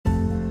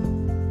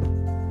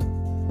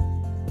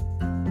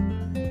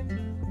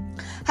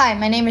Hi,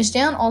 my name is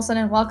Jalen Olson,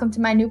 and welcome to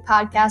my new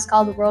podcast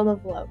called The World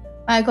of Love.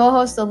 My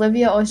co-host,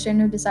 Olivia Ocean,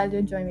 who decided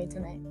to join me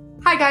tonight.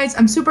 Hi guys,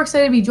 I'm super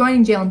excited to be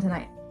joining Jalen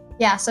tonight.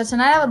 Yeah, so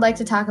tonight I would like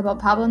to talk about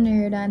Pablo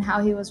Neruda and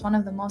how he was one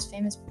of the most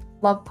famous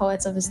love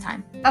poets of his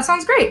time. That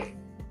sounds great.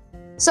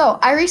 So,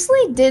 I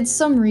recently did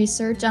some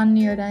research on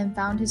Neruda and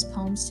found his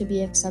poems to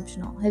be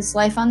exceptional. His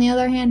life, on the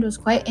other hand, was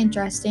quite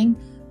interesting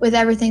with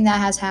everything that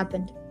has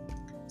happened.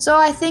 So,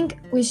 I think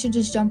we should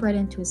just jump right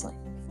into his life.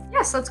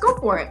 Yes, let's go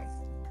for it.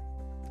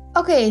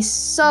 Okay,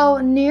 so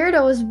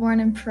Neruda was born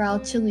in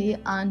Parral, Chile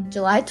on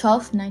July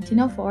 12,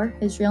 1904.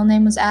 His real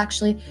name was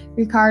actually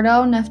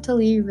Ricardo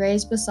Neftali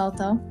Reyes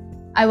Basalto.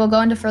 I will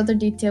go into further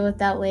detail with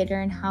that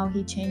later and how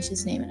he changed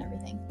his name and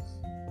everything.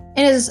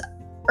 In his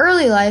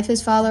early life,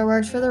 his father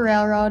worked for the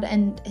railroad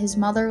and his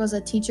mother was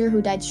a teacher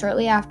who died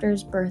shortly after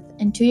his birth.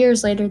 And 2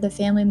 years later, the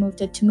family moved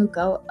to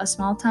Temuco, a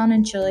small town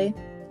in Chile,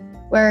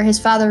 where his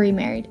father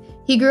remarried.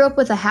 He grew up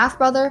with a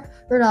half-brother,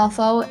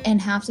 Rodolfo,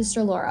 and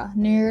half-sister, Laura.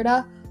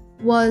 Neruda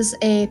was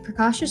a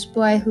precocious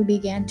boy who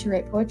began to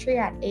write poetry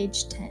at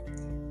age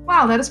 10.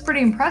 Wow, that is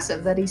pretty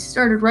impressive that he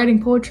started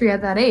writing poetry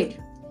at that age.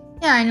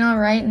 Yeah, I know,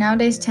 right?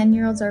 Nowadays,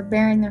 10-year-olds are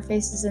burying their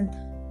faces in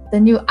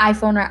the new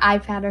iPhone or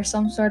iPad or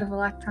some sort of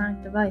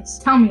electronic device.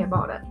 Tell me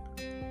about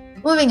it.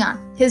 Moving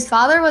on. His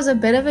father was a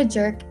bit of a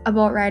jerk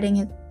about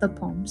writing the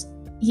poems.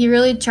 He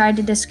really tried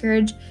to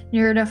discourage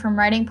Neruda from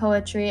writing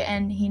poetry,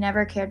 and he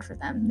never cared for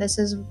them. This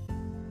is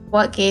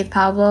what gave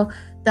Pablo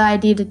the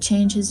idea to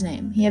change his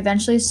name. He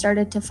eventually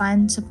started to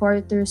find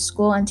support through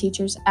school and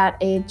teachers at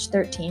age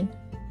 13.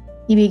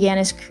 He began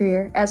his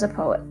career as a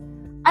poet.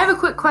 I have a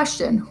quick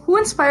question. Who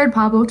inspired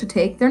Pablo to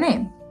take their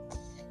name?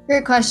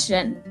 Great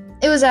question.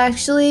 It was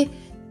actually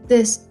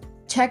this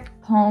Czech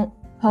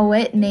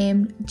poet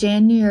named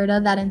Jan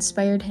Neruda that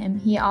inspired him.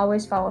 He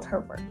always followed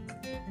her work.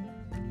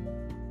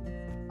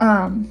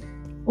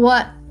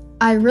 What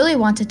I really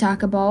want to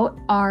talk about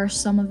are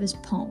some of his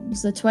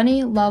poems. The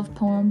 20 love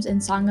poems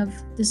and Song of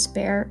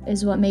Despair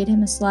is what made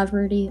him a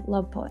celebrity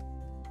love poet.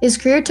 His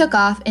career took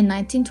off in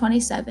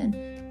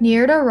 1927.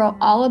 Neruda wrote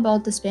all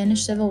about the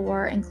Spanish Civil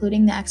War,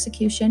 including the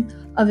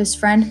execution of his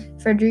friend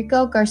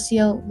Federico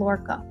Garcia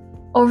Lorca.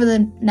 Over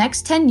the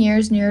next 10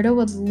 years, Neruda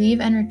would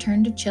leave and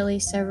return to Chile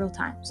several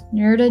times.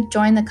 Neruda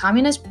joined the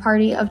Communist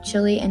Party of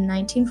Chile in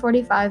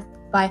 1945.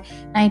 By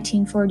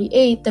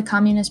 1948, the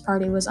Communist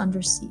Party was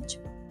under siege,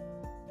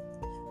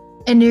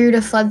 and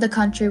Neruda fled the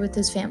country with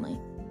his family.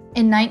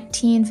 In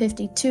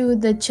 1952,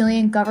 the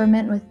Chilean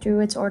government withdrew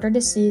its order to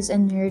seize,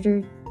 and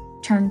Neruda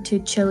returned to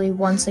Chile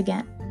once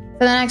again.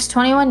 For the next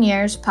 21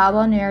 years,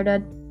 Pablo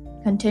Neruda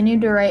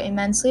continued to write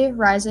immensely,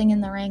 rising in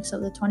the ranks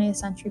of the 20th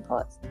century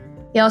poets.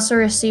 He also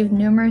received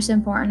numerous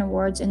important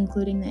awards,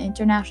 including the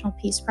International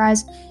Peace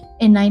Prize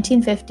in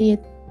 1950,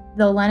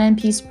 the Lenin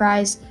Peace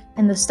Prize,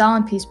 and the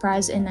Stalin Peace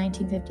Prize in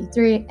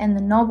 1953, and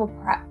the Nobel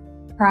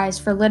Prize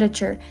for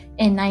Literature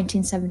in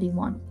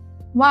 1971.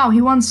 Wow,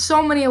 he won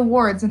so many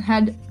awards and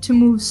had to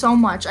move so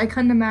much. I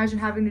couldn't imagine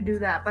having to do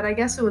that, but I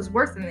guess it was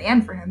worth it in the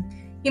end for him.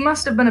 He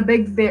must have been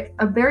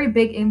a very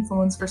big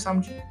influence for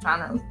some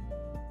genres.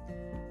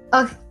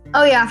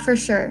 Oh yeah, for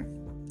sure.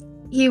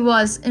 He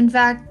was. In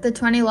fact, the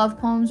 20 love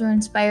poems were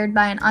inspired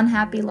by an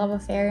unhappy love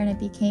affair, and it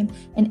became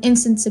an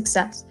instant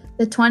success.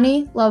 The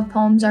 20 love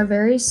poems are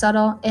very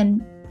subtle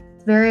and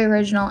very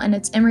original in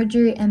its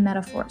imagery and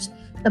metaphors.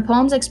 The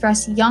poems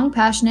express young,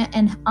 passionate,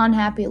 and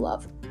unhappy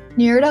love.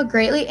 Neruda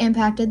greatly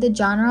impacted the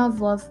genre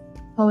of love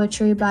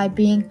poetry by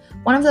being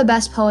one of the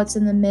best poets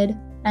in the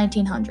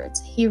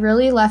mid-1900s. He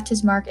really left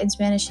his mark in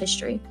Spanish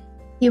history.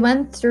 He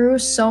went through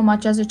so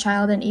much as a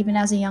child and even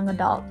as a young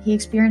adult. He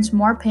experienced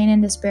more pain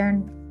and despair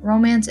and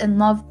romance and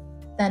love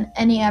than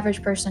any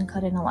average person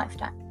could in a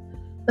lifetime.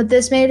 But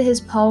this made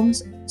his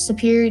poems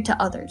superior to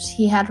others.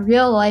 He had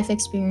real life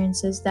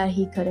experiences that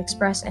he could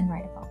express and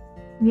write about.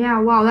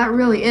 Yeah, wow, that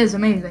really is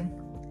amazing.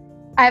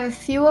 I have a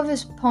few of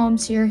his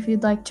poems here if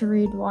you'd like to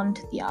read one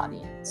to the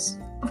audience.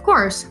 Of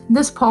course.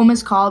 This poem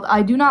is called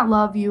I Do Not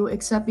Love You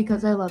Except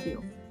Because I Love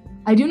You.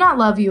 I do not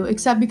love you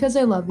except because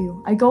I love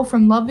you. I go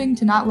from loving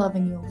to not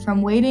loving you,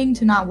 from waiting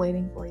to not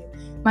waiting for you.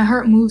 My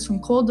heart moves from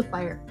cold to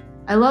fire.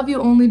 I love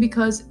you only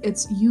because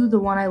it's you the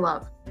one I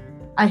love.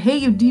 I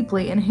hate you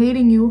deeply, and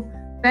hating you,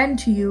 bend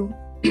to you,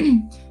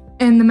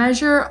 and the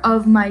measure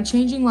of my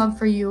changing love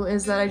for you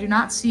is that I do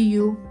not see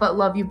you, but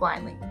love you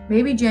blindly.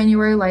 Maybe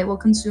January light will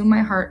consume my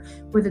heart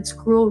with its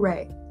cruel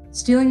ray,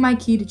 stealing my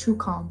key to true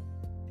calm.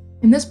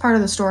 In this part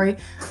of the story,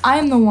 I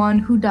am the one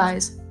who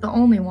dies, the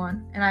only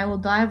one, and I will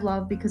die of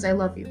love because I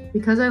love you.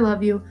 Because I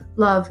love you,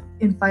 love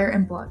in fire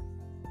and blood.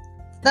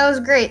 That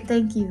was great,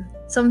 thank you.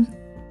 Some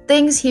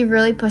things he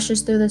really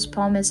pushes through this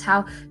poem is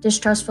how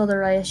distrustful the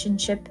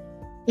relationship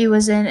he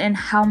was in and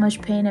how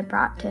much pain it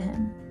brought to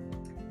him.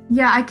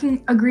 Yeah, I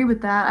can agree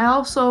with that. I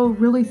also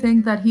really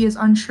think that he is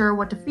unsure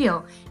what to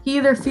feel. He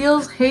either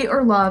feels hate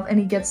or love, and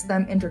he gets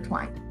them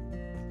intertwined.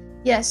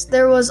 Yes,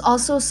 there was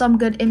also some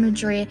good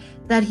imagery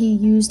that he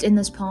used in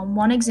this poem.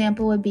 One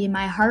example would be,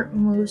 my heart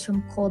moves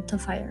from cold to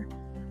fire.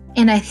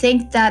 And I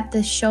think that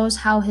this shows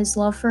how his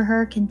love for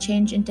her can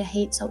change into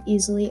hate so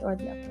easily, or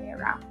the other way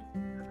around.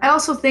 I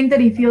also think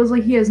that he feels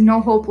like he has no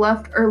hope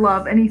left or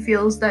love, and he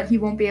feels that he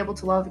won't be able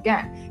to love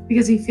again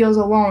because he feels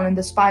alone and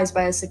despised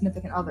by his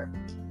significant other.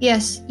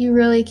 Yes, you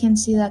really can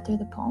see that through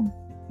the poem.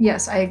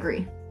 Yes, I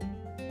agree.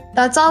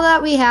 That's all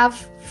that we have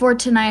for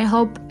tonight.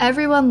 Hope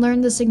everyone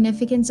learned the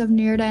significance of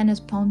Neruda and his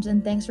poems,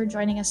 and thanks for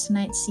joining us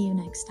tonight. See you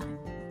next time.